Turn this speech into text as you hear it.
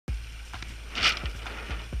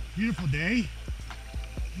Beautiful day.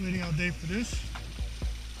 Waiting all day for this.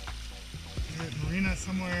 We're at marina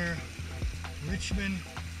somewhere, Richmond,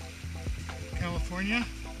 California.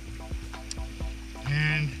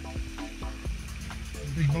 And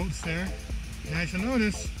big boats there. And as you'll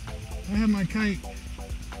notice, I have my kite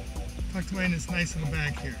tucked away in this nice little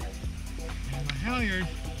bag here. And my halyard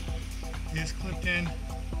is clipped in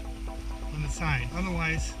on the side.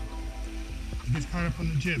 Otherwise, it gets caught up on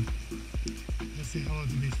the jib. Let's say hello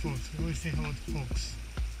to these folks. We always say hello to folks.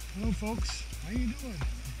 Hello folks, how you doing?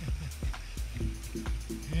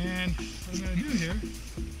 And what I'm going to do here,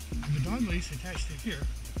 I have a dog leash attached to here.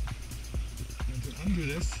 I'm going to undo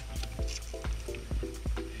this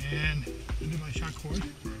and undo my shock cord.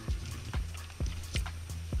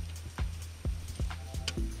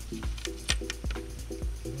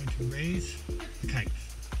 I'm going to raise the kite.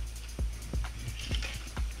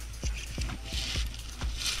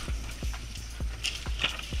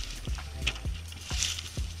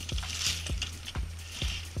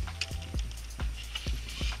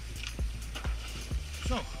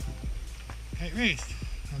 So, kite raised.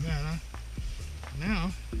 Not bad, huh?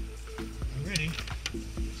 Now, I'm ready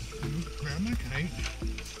to grab my kite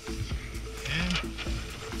and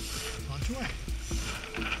launch away.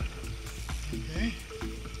 Okay?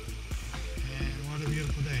 And what a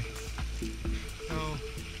beautiful day. So,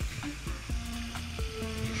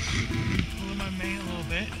 pulling my mane a little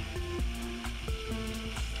bit.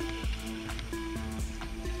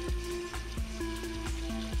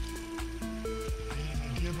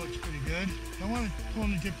 Looks pretty good. Don't want to pull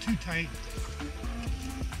the jib too tight.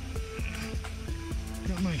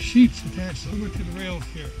 Got my sheets attached over to the rails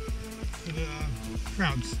here, to the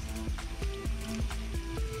shrouds.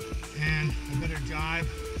 And I better jibe.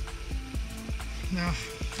 Now,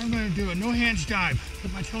 I'm going to do a no hands jibe.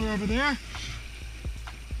 Put my tiller over there.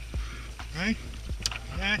 Right?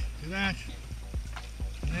 Do that.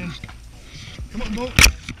 And then, come on boat.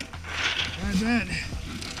 Grab that.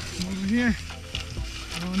 Come over here.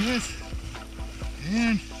 On this,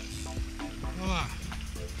 and voila.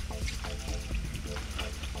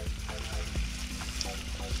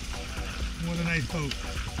 What a nice boat.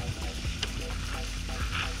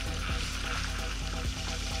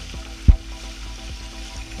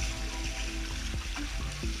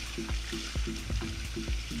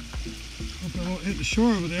 Hope I won't hit the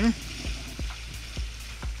shore over there.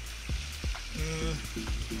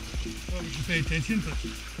 Well, we should pay attention, but we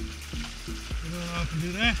don't often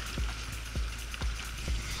do that.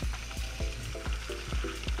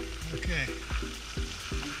 Okay.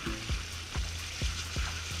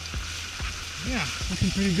 Yeah,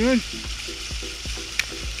 looking pretty good.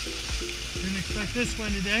 Didn't expect this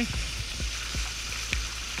one today.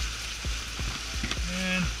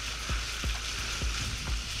 And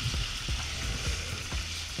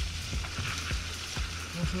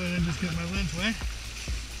hopefully I didn't just get my lens wet.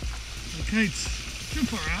 The kite's too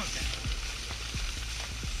far out.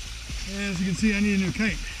 As you can see, I need a new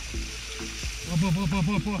kite. Up.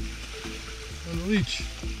 On the leech.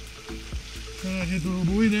 Try not to hit the little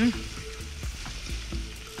buoy there.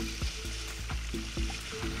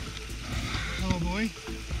 Hello, boy.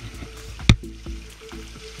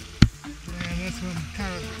 And that's what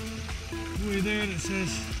kind of buoy there that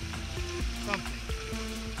says something.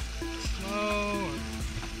 Slow or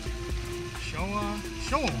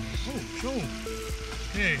shoal. Oh, shoal.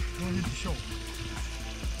 Okay, don't hit the shoal.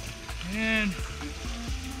 And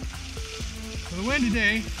so the wind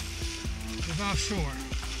today is offshore.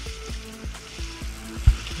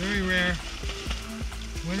 Very rare.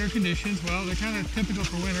 Winter conditions, well, they're kind of typical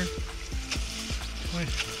for winter. But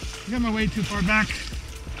I got my weight too far back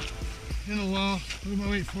in the lull. Move my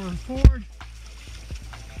weight forward.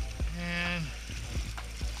 And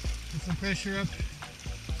get some pressure up.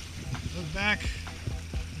 Look back.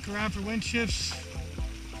 Look around for wind shifts.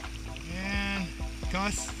 And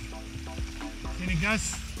gusts. Any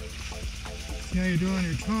gusts? See how you're doing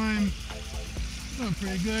your time. Doing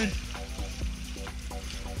pretty good.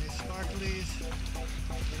 Nice sparklies.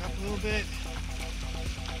 Get up a little bit.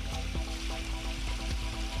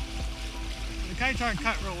 The kites aren't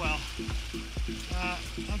cut real well.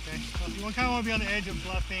 Okay. So if you kind of want to be on the edge of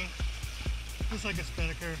bluffing, just like a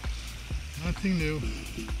spinnaker. Nothing new.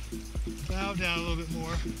 Bow down a little bit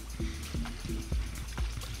more.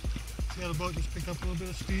 See how the boat just picked up a little bit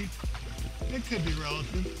of speed? It could be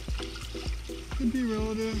relative. Could be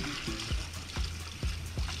relative.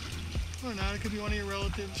 Or not, it could be one of your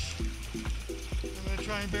relatives. I'm going to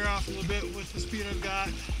try and bear off a little bit with the speed I've got.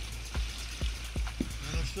 And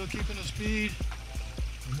I'm still keeping the speed.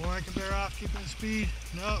 The more I can bear off keeping the speed.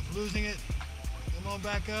 Nope, losing it. Come on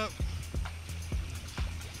back up.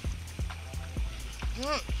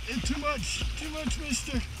 Oh, it's too much,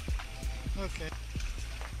 mister. Okay.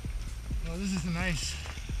 Well, this is a nice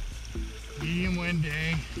medium wind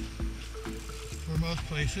day for most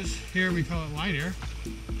places. Here we call it light air.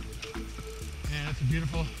 And it's a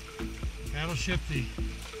beautiful battleship, the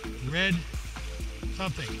red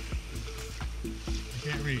something. I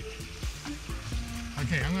can't read.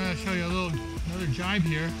 Okay, I'm going to show you another jibe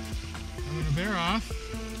here. I'm going to bear off,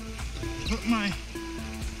 put my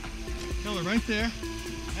color right there,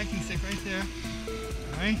 hiking stick right there,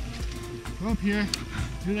 alright? Go up here,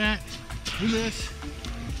 do that, do this,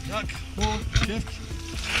 duck, hold, shift,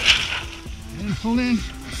 and then pull in,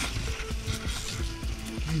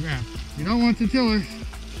 and grab. You don't want the tiller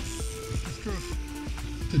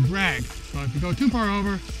to drag, so if you go too far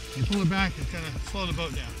over, you pull it back, it's going to slow the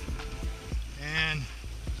boat down. And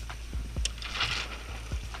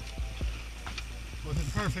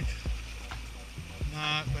wasn't perfect,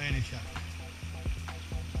 not by any shot.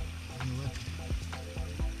 I'm going to lift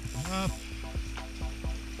it up,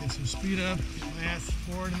 get some speed up, get my ass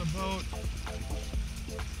forward in the boat.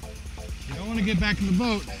 You don't want to get back in the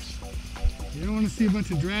boat. You don't want to see a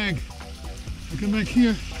bunch of drag. I come back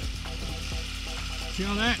here. See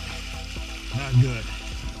all that? Not good.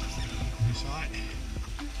 You saw it.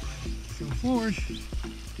 Go forward,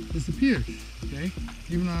 disappears. Okay?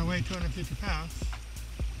 Even though I weigh 250 pounds,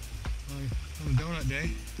 on a donut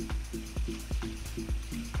day,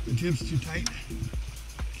 the jib's too tight,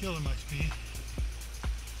 killing my speed.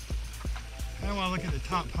 I want to look at the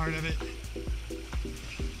top part of it.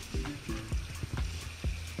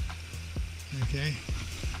 Okay.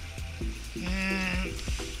 And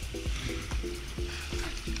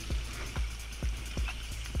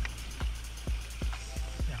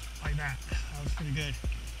yeah, like that. That was pretty good.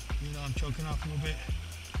 Even though I'm choking off a little bit.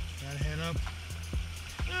 Gotta head up.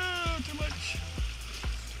 Oh, too much.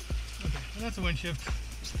 Okay, well, that's a wind shift.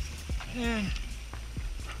 And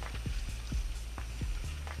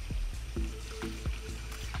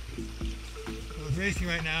if I was racing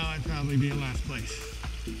right now, I'd probably be in last place.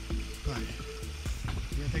 But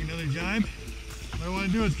we're gonna take another jibe. What I want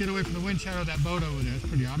to do is get away from the wind shadow of that boat over there. It's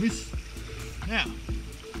pretty obvious. Now,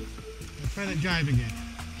 let's try that jibe again.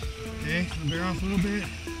 Okay, so bear off a little bit.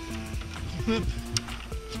 Flip,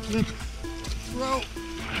 flip, row.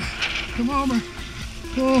 Come over.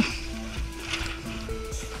 Oh,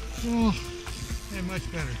 oh, and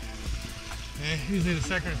much better. Okay, usually the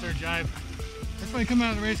second or third jibe. That's why you come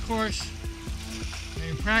out of the race course and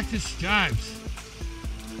you practice jibes,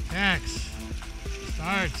 tacks,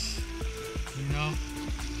 starts, you know,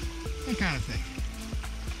 that kind of thing.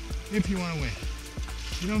 If you want to win.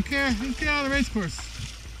 If you don't care, just get out of the race course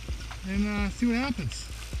and see what happens.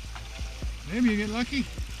 Maybe you get lucky.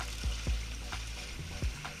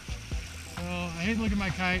 So I hate to look at my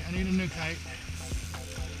kite. I need a new kite.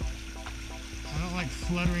 I don't like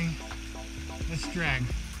fluttering. Let's drag.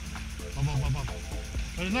 Bum, bum, bum, bum.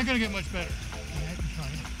 But it's not going to get much better. I have to tell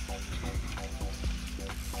you.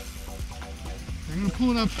 I'm going to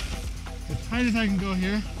pull it up as tight as I can go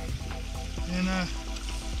here. And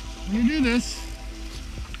when you do this,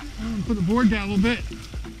 I'm going to put the board down a little bit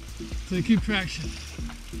so you keep traction.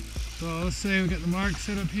 So let's say we got the mark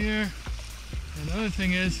set up here. And the other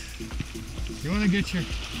thing is, you want to get your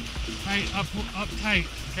kite up tight,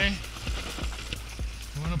 okay?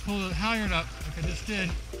 You want to pull the halyard up like I just did.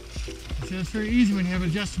 See, it's very easy when you have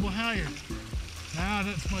adjustable halyard. Now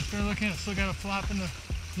that's much better looking. It's still got a flop in the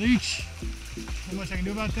leech. Not much I can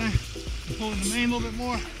do about that. I'm pulling the main a little bit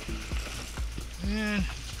more. And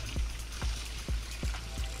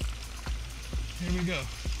here we go.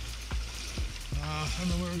 I don't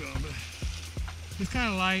know where we're going, but it's kind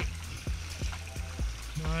of light.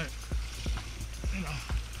 But, you know.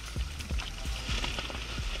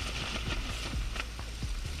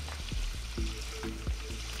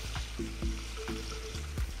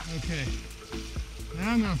 Okay.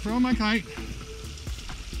 Now I'm going to throw my kite.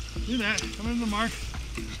 Do that. Come into the mark.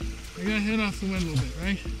 I got to hit off the wind a little bit,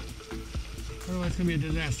 right? Otherwise it's going to be a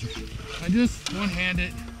disaster. I just one-hand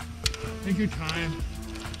it. Take your time.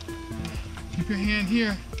 Keep your hand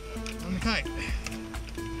here on the kite.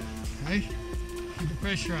 Right? Keep the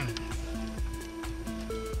pressure on it.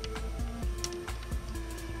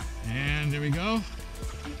 And there we go.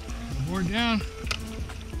 The board down.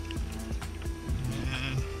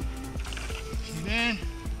 And see that?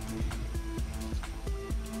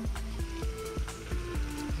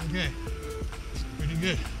 Okay. Pretty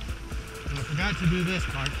good. And I forgot to do this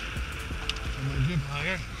part. I'm going to jib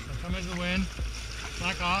higher. So I come into the wind,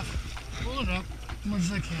 slack off, pull it up as much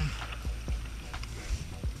as I can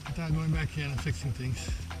without going back in and fixing things.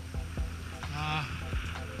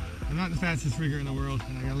 I'm not the fastest rigger in the world,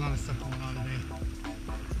 and I got a lot of stuff going on today,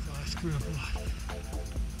 so I screwed up a lot.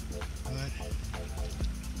 But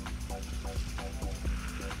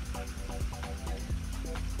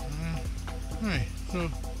alright, so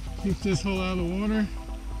keep this hole out of the water,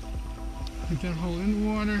 keep that hole in the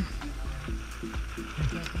water, keep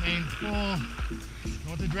that lane full. I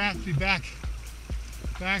want the draft to be back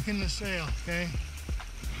in the sail, okay?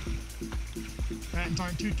 Battens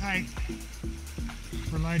aren't too tight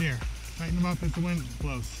for light air. Tighten them up as the wind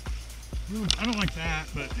blows. I don't like that,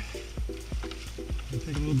 but I'll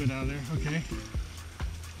take a little bit out of there, okay?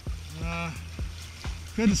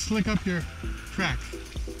 Good to slick up your track,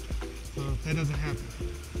 so that doesn't happen.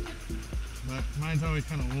 But mine's always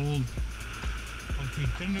kind of old. Okay,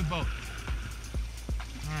 get a new boat.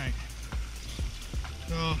 Alright.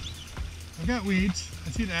 So, I've got weeds. I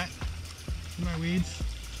see that. See my weeds?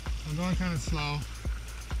 I'm going kind of slow.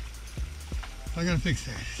 So I gotta fix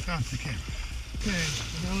that. Stop the camera. Okay, I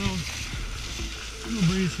got a little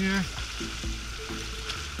breeze here.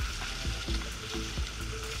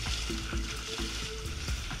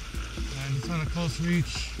 And it's on a close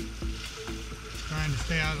reach. Trying to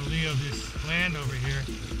stay out of the lee of this land over here.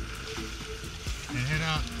 And head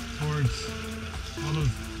out towards all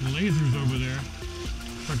those lasers over there.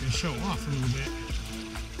 So I can show off a little bit.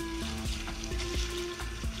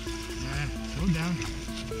 Slow down.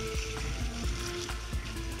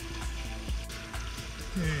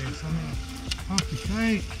 Okay, so I'm gonna pop the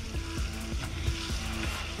kite.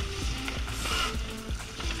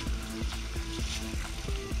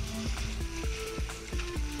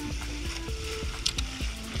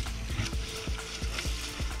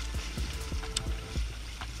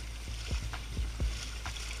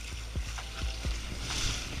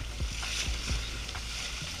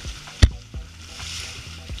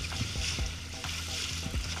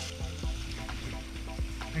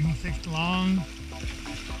 Making 6 long.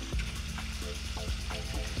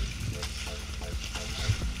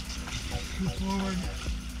 Move forward.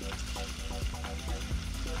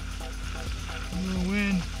 A little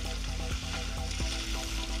wind.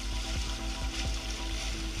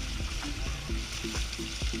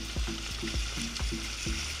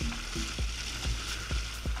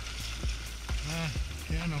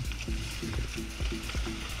 Okay, I know.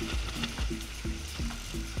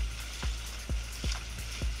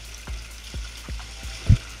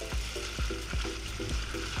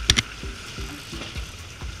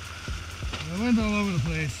 The wind's all over the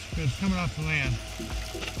place because it's coming off the land. So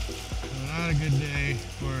not a good day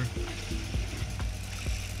for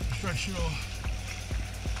instructional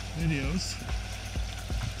videos.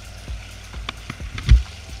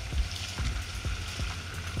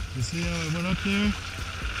 You see how I went up there?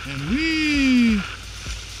 And wee!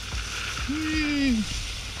 Okay,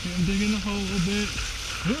 I'm digging the hole a little bit.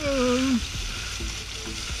 Whoa!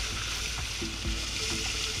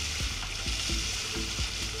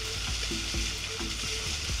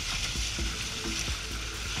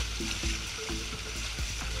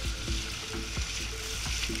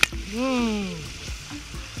 Whoa!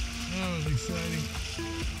 That was exciting.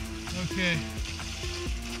 Okay.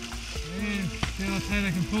 And see how tight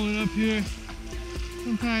I can pull it up here.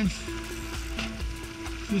 Sometimes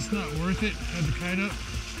it's just not worth it. Have the kite up.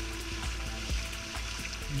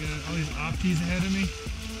 You got all these opties ahead of me.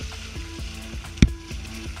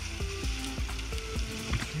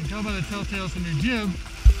 You can tell by the telltales in your jib.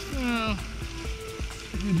 Well,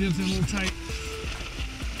 my jib's a little tight.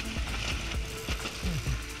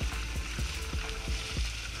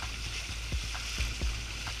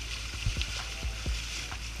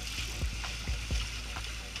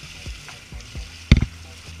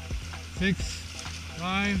 Six,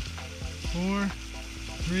 5, 4,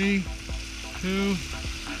 3, 2,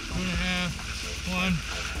 2.5, 1.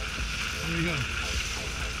 There you go.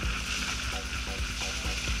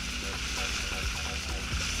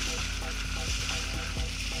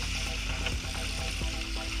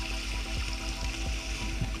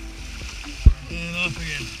 And off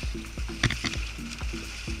again.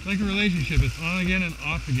 It's like a relationship. It's on again and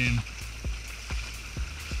off again.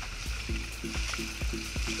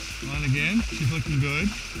 On again. She's looking good.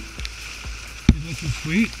 She's looking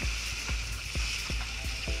sweet.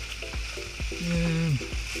 And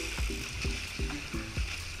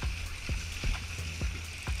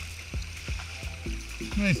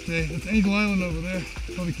nice day. That's Eagle Island over there.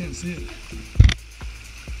 Probably can't see it.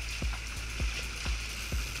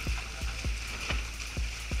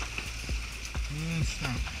 And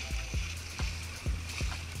stop.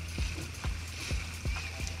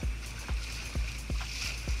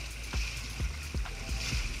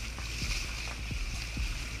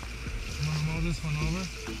 I'm gonna mow this one over.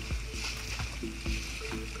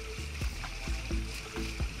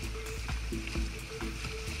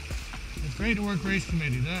 Great to work race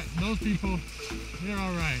committee. Those people, they're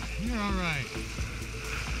all right. You're all right.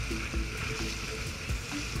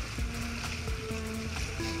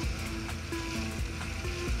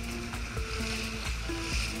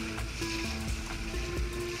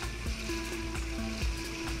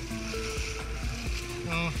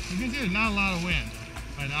 So you can see there's not a lot of wind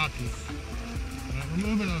by the optics, but we're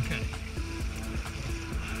moving okay.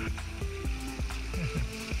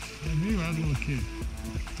 Like me when I was a little kid.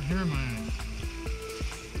 The hair in my eyes.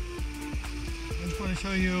 I just want to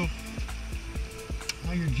show you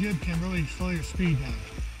how your jib can really slow your speed down.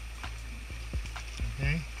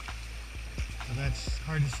 Okay? So that's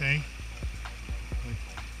hard to say. But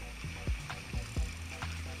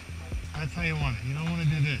that's how you want it. You don't want to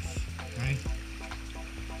do this, right?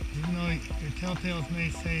 Even though your telltales may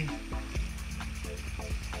say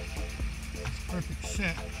it's perfect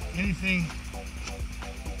set, anything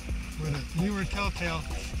where the leeward telltale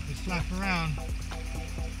is flapped around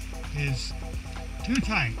is too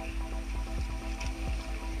tight.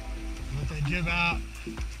 Let that jib out.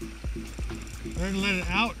 Better to let it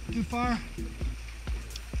out too far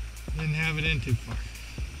than have it in too far.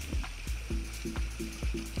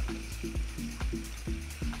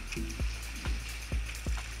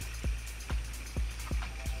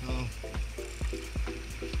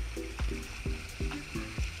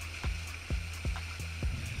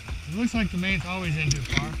 It looks like the main's always in too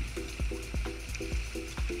far.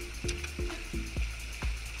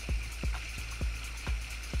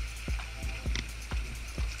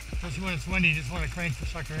 Especially when it's windy, you just want to crank the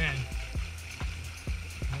sucker in.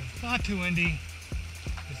 When it's not too windy,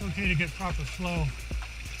 it's okay to get proper flow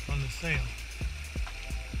on the sail.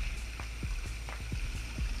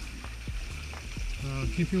 So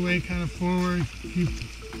keep your weight kind of forward, keep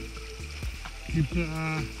the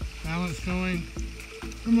balance going.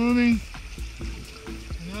 We're moving.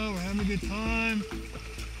 You know, we're having a good time.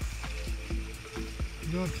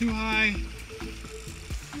 You go up too high,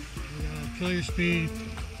 you're gonna kill your speed.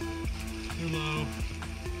 Too low,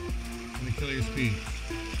 gonna kill your speed.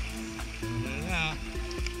 Let it out.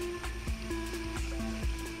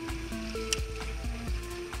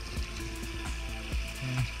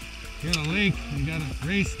 And if you're in a lake, you gotta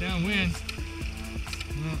race downwind.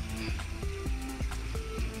 Well,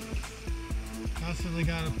 constantly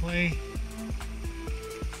got to play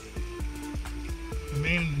the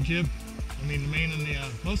main and the jib. I mean the main and the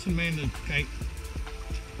most of the main and the kite.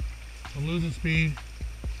 So losing speed.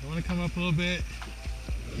 I want to come up a little bit,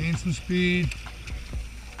 gain some speed,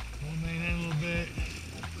 pull the main in a little bit,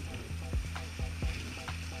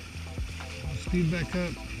 I'll speed back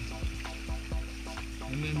up,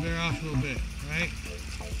 and then bear off a little bit, right?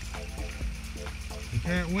 The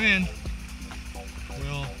apparent wind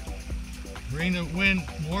will bring the wind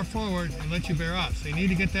more forward and let you bear off. So you need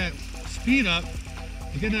to get that speed up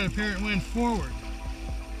to get that apparent wind forward.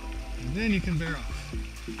 And then you can bear off.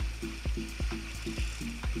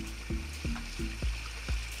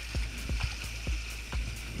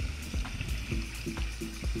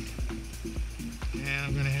 And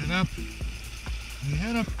I'm going to head up. When you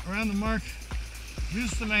head up around the mark,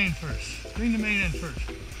 use the main first. Bring the main in first.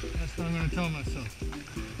 That's what I'm going to tell myself.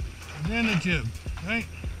 And then the jib, right?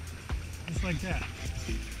 Just like that.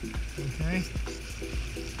 Okay?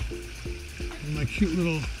 And my cute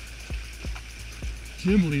little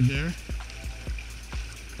jib lead there.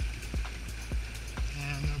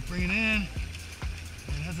 And I'm going to bring it in. And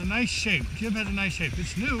it has a nice shape. Jib has a nice shape.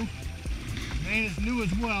 It's new. The main is new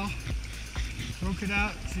as well. Broke it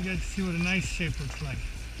out so you guys can see what a nice shape looks like.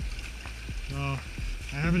 So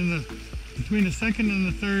I have it in between the second and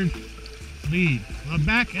the third lead. Well,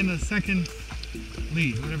 back and the second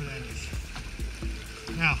lead, whatever that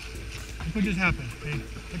is. Now, look what just happened. Okay?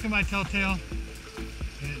 Look at my telltale.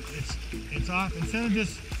 And it's off. Instead of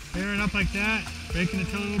just bearing up like that, breaking the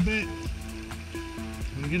tail a little bit,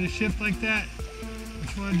 when you get a shift like that,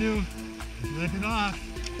 what you want to do is lift it off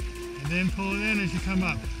and then pull it in as you come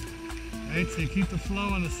up. Right? So you keep the flow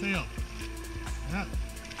on the sail. Yep.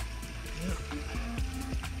 Yep.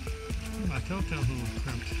 Oh, my telltale's a little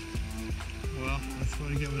crimped. Well, that's what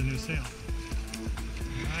you get with a new sail.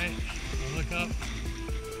 Alright, I'll look up,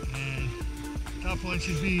 and top one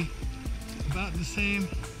should be about the same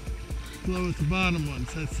flow as the bottom one,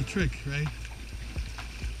 so that's the trick, right?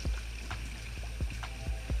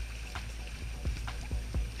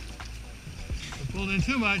 If I pulled in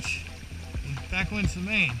too much, backwind's the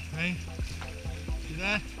main, right? See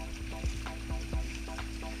that?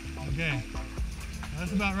 Okay,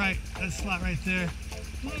 that's about right. That slot right there.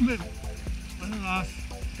 A little bit, let it off,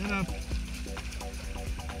 head up.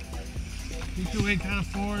 Keep your weight kind of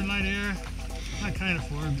forward, light air. Not kind of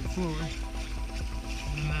forward, but forward.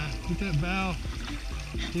 And get that bow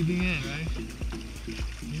digging in, right?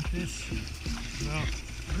 Get this. Well,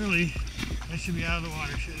 really, that should be out of the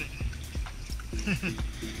water, shouldn't it?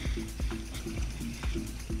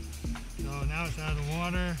 So now it's out of the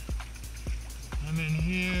water. I'm in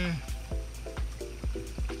here.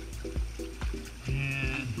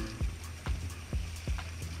 And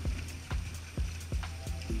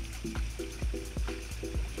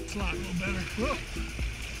slot a little better. Whoa.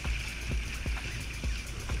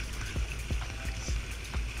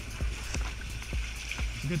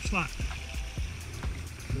 Good slot.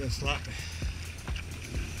 Good slot.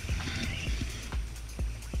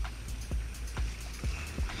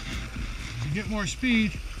 To get more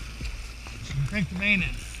speed, you can crank the main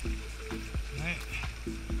in. Right?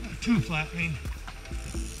 Not too flat, I mean,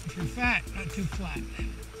 if you're fat, not too flat.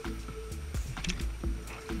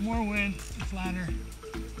 More wind, the flatter.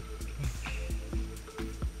 But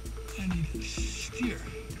I need to steer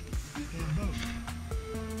the boat.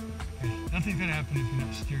 Okay, nothing's gonna happen if you're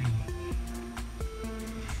not steering the boat.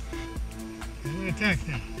 Okay, we're gonna attack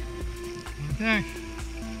now. Attack.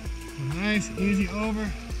 So nice, easy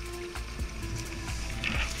over.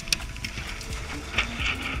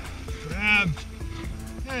 Grab.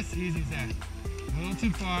 That's easy as that. A little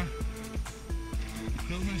too far.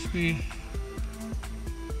 Still my speed.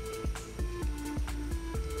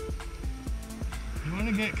 If you want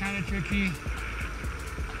to get kind of tricky,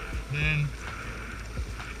 then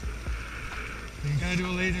you can kind of do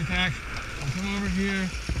a laser attack. I'll come over here.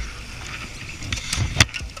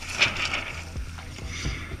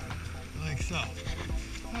 Like so. I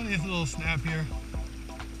think it's a little snap here.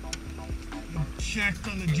 I checked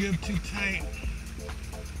on the jib too tight.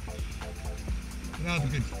 That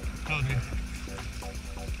was good. That was good.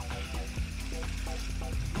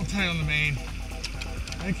 I'll tight on the main.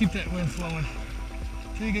 I keep that wind flowing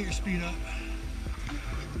until you get your speed up.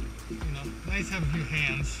 You know, nice to have a few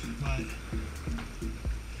hands, but.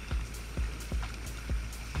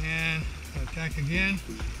 And attack again.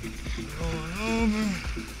 Roll on over.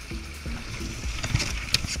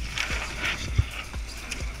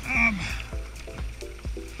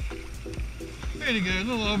 Pretty good. A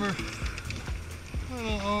little over,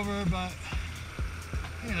 but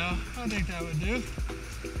you know, I think that would do.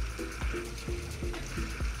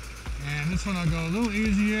 And this one I'll go a little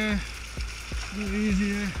easier, a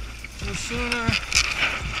little sooner,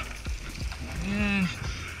 and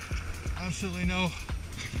absolutely no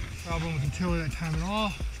problem with the tiller that time at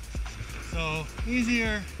all. So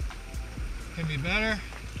easier can be better.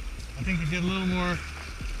 I think you get a little more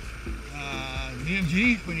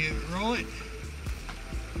DMG when you roll it,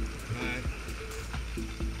 but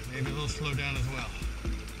maybe a little slow down as well.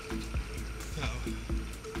 So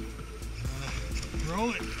I'm gonna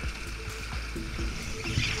roll it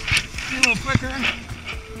a little quicker,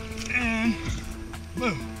 and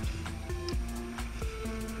boom.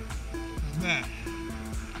 Not bad.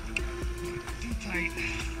 Too tight.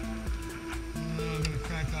 I'm gonna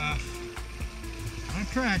crack off. Not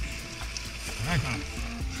crack off.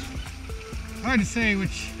 Hard to say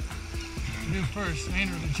which to do first, main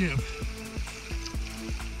or the jib.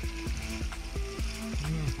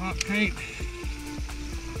 I'm gonna pop kite.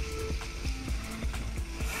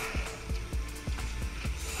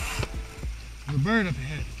 There's a bird up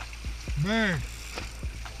ahead. Bird.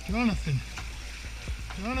 Jonathan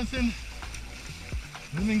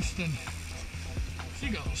Livingston.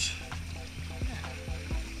 Seagulls.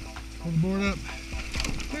 Pull the board up.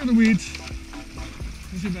 Clear the weeds.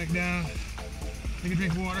 Push it back down. Take a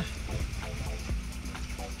drink of water.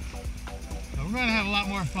 So we're gonna have a lot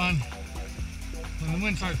more fun when the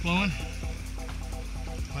wind starts blowing.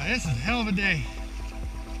 But this is a hell of a day.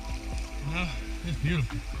 You know, it's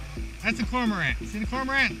beautiful. That's a cormorant. See the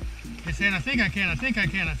cormorant? It's saying, I think I can.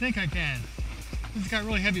 It's got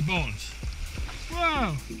really heavy bones.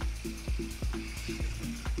 Whoa!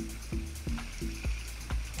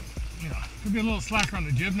 You know, could be a little slacker on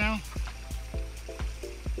the jib now.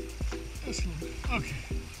 Just a little bit. Okay.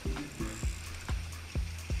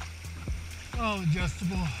 All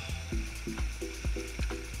adjustable.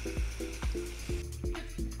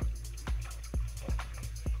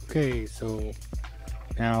 Okay, so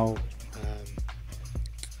now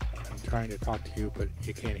I'm trying to talk to you, but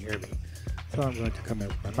you can't hear me. So I'm going to come in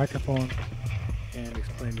with my microphone and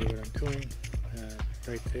explain to you what I'm doing.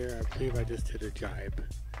 Right there, I believe I just did a jibe.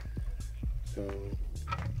 So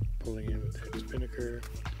pulling in with that spinnaker,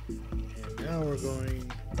 and now we're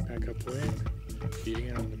going back upwind, beating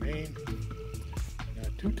it on the main.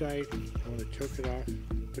 Not too tight. I want to choke it off.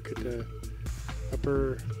 Look at the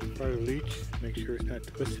upper part of the leech. Make sure it's not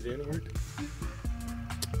twisted inward.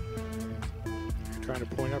 trying to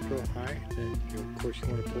point up real high, then of course you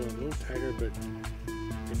want to pull it a little tighter, but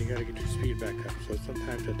then you got to get your speed back up. So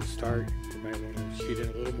sometimes at the start you might want to sheet in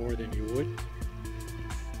a little more than you would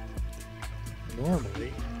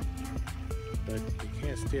normally, but you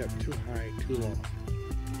can't stay up too high too long.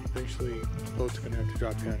 Eventually the boat's going to have to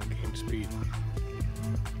drop down and gain speed.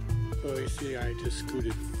 So you see I just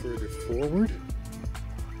scooted further forward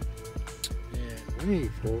and way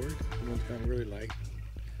forward. The wind's gotten really light.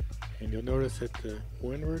 And you'll notice that the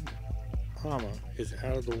windward armor is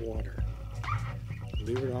out of the water. The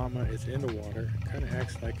leeward armor is in the water. Kind of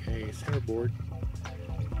acts like a centerboard.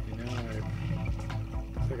 And now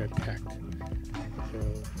it's like I've tacked. So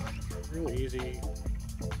real easy.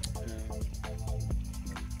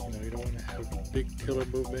 You don't want to have big tiller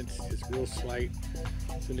movements. It's real slight.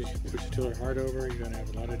 As soon as you push the tiller hard over, you're going to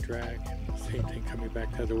have a lot of drag. And the same thing coming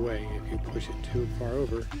back the other way. If you push it too far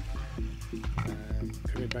over,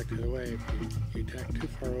 coming back the other way, if you tack too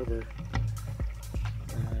far over,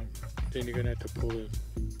 then you're going to have to pull the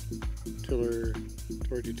tiller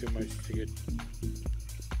towards you too much to get,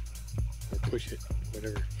 or push it,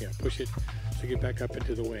 whatever. Yeah, push it to get back up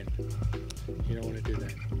into the wind. You don't want to do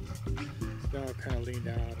that. So now I've kind of leaned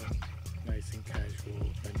out and nice and casual.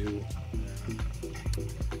 My new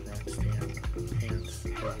rod stand pants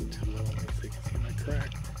down too low so you can see my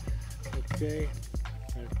crack. Okay,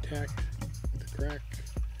 I've tacked the crack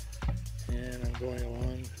and I'm going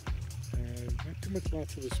along. Not too much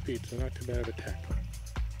loss of the speed, so not too bad of a tack.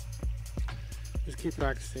 Just keep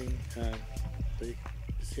practicing. So you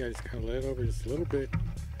see I just kind of let it over just a little bit,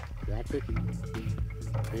 drop it,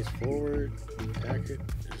 face forward, tack it,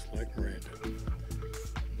 just like Miranda.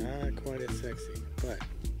 Not quite as sexy, but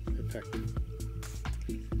effective.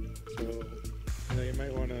 So, you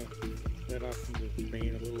might want to let off from the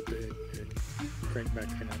main a little bit and crank back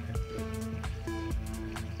in on it,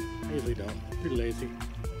 but I usually don't. Pretty lazy.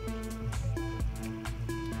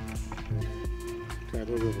 Try a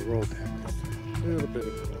little bit of a roll tap this time. A little bit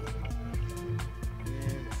of a roll.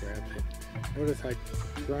 And grabs it. Notice I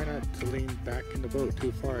try not to lean back in the boat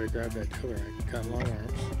too far to grab that tiller. I got long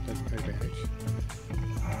arms. That's my advantage.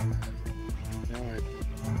 Now I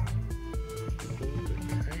pull the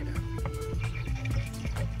kite out.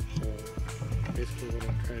 So basically what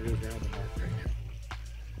I'm trying to do is round the mark right now.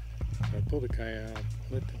 So I pull the kite out,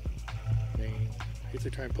 let the main, I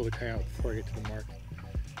usually try and pull the kite out before I get to the mark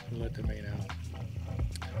and let the main out.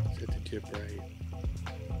 Set the jib right.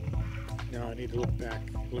 Now I need to look back,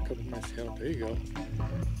 look up at my sail, there you go,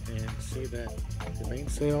 and see that the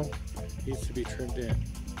mainsail needs to be trimmed in.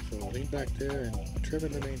 So lean back there and trim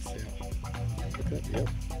in the mainsail. Look up, yep,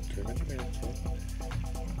 trim in the mainsail.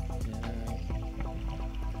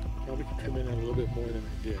 And probably can trim in a little bit more than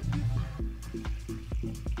I did.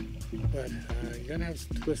 But you're going to have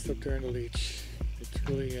some twist up there in the leech. It's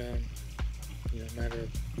really a matter of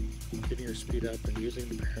getting your speed up and using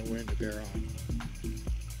the parent wind to bear off.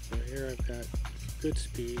 So here I've got good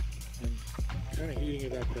speed. I'm kind of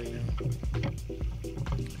heating it up right now.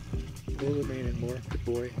 Pull the main in more, good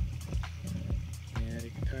boy. And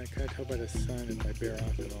you can kind of tell by the sun if I bear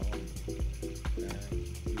off at all.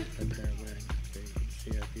 Use my parent wind. Okay, you can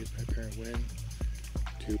see I've used my parent wind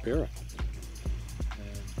to bear off.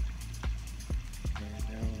 And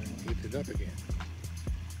now I'm heating it up again.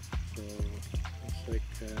 So it's like,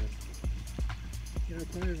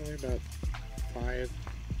 probably only about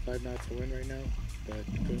 5 knots of wind right now, but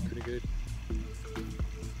doing pretty good.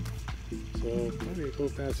 So probably a little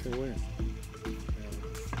faster wind.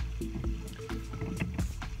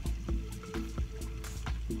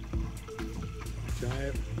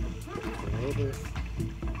 Jive, turn over,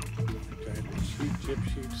 jive the sheet, jib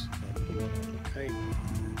sheets, put one on the kite,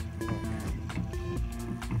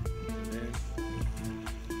 and then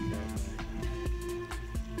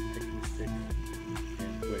hiking stick,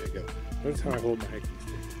 and away I go. Notice how I hold my hiking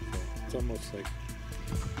stick. So it's almost like,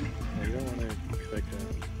 you don't want to be like a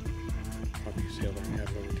hobby sailor and have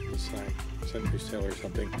it over to the side, century sailor or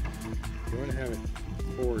something. You want to have it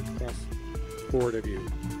forward of you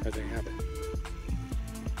as a habit.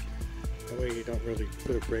 That way you don't really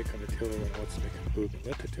put a brake on the tiller when it wants to make a movement.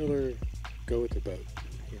 Let the tiller go with the boat,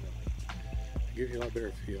 It gives you a lot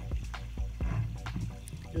better feel.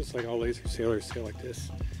 Just like all laser sailors sail like this.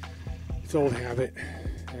 It's old habit.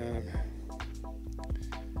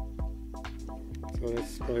 So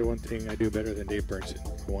that's probably one thing I do better than Dave Burnson.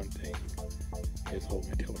 For one thing, is hold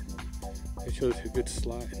my tiller. It shows you a good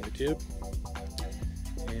slot in the jib.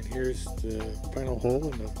 And here's the final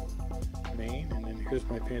hole in the main, and then here's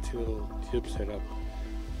my fancy little jib setup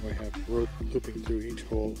where I have rope looping through each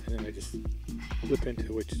hole, and then I just flip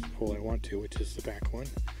into which hole I want to, which is the back one.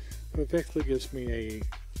 So it basically gives me a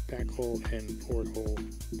back hole and forward hole,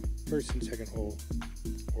 first and second hole,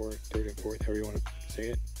 or third and fourth, however you want to say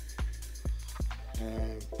it.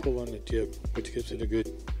 Pull on the jib, which gives it a good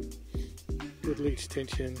leash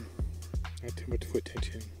tension, not too much foot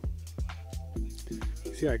tension.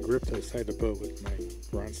 See, I gripped the side of the boat with my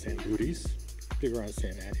rod stand booties. Big rod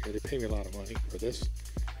stand ad here. They pay me a lot of money for this.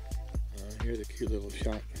 Here's a cute little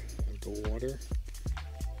shot of the water.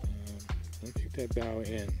 I'll keep that bow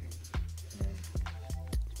in.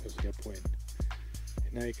 Supposed to be upwind.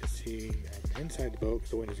 And now you can see I'm inside the boat because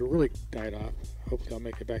the wind has really died off. Hopefully I'll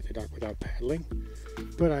make it back to the dock without paddling.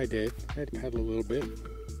 But I did. I had to paddle a little bit.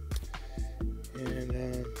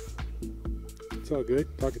 And it's all good.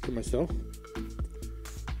 Talking to myself.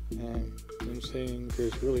 I'm saying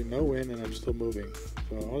there's really no wind and I'm still moving.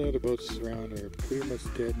 So all the other boats around are pretty much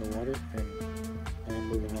dead in the water and I'm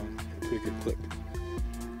moving along at a pretty good clip.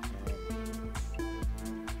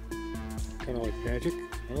 Kind of like magic.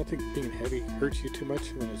 I don't think being heavy hurts you too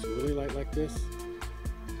much when it's really light like this.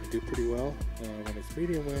 I do pretty well. When it's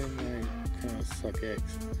medium wind, I kind of suck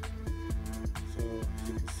eggs. So as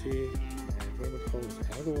you can see, my wind hole is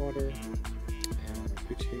out of the water and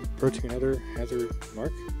I'm approaching another hazard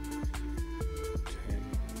mark.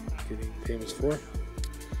 Getting famous for.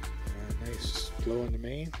 Nice flow on the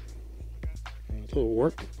main. A little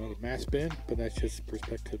warped, a little mass bend, but that's just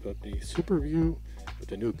perspective of the Superview with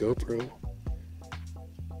the new GoPro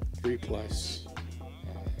 3 Plus.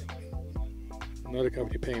 Another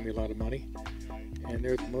company paying me a lot of money. And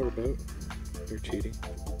there's a motorboat. They're cheating.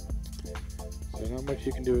 So not much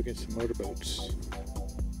you can do against the motorboats.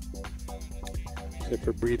 Except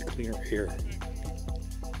for breathe cleaner air.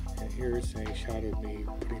 Here's a shot of me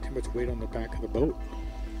putting too much weight on the back of the boat,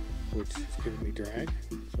 which is giving me drag.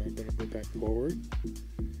 So I'm going to move back forward.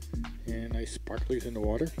 And nice sparklies in the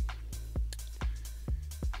water.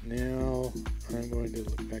 Now I'm going to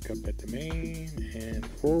look back up at the main and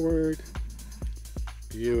forward.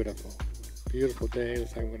 Beautiful. Beautiful day.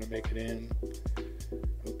 Looks like I'm going to make it in.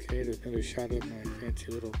 Okay, there's another shot of my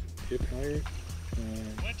fancy little jib halyard.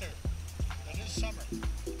 Winter. That is summer.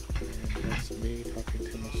 And that's me talking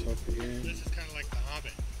to myself again. This is kind of like The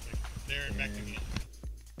Hobbit, like there and back again.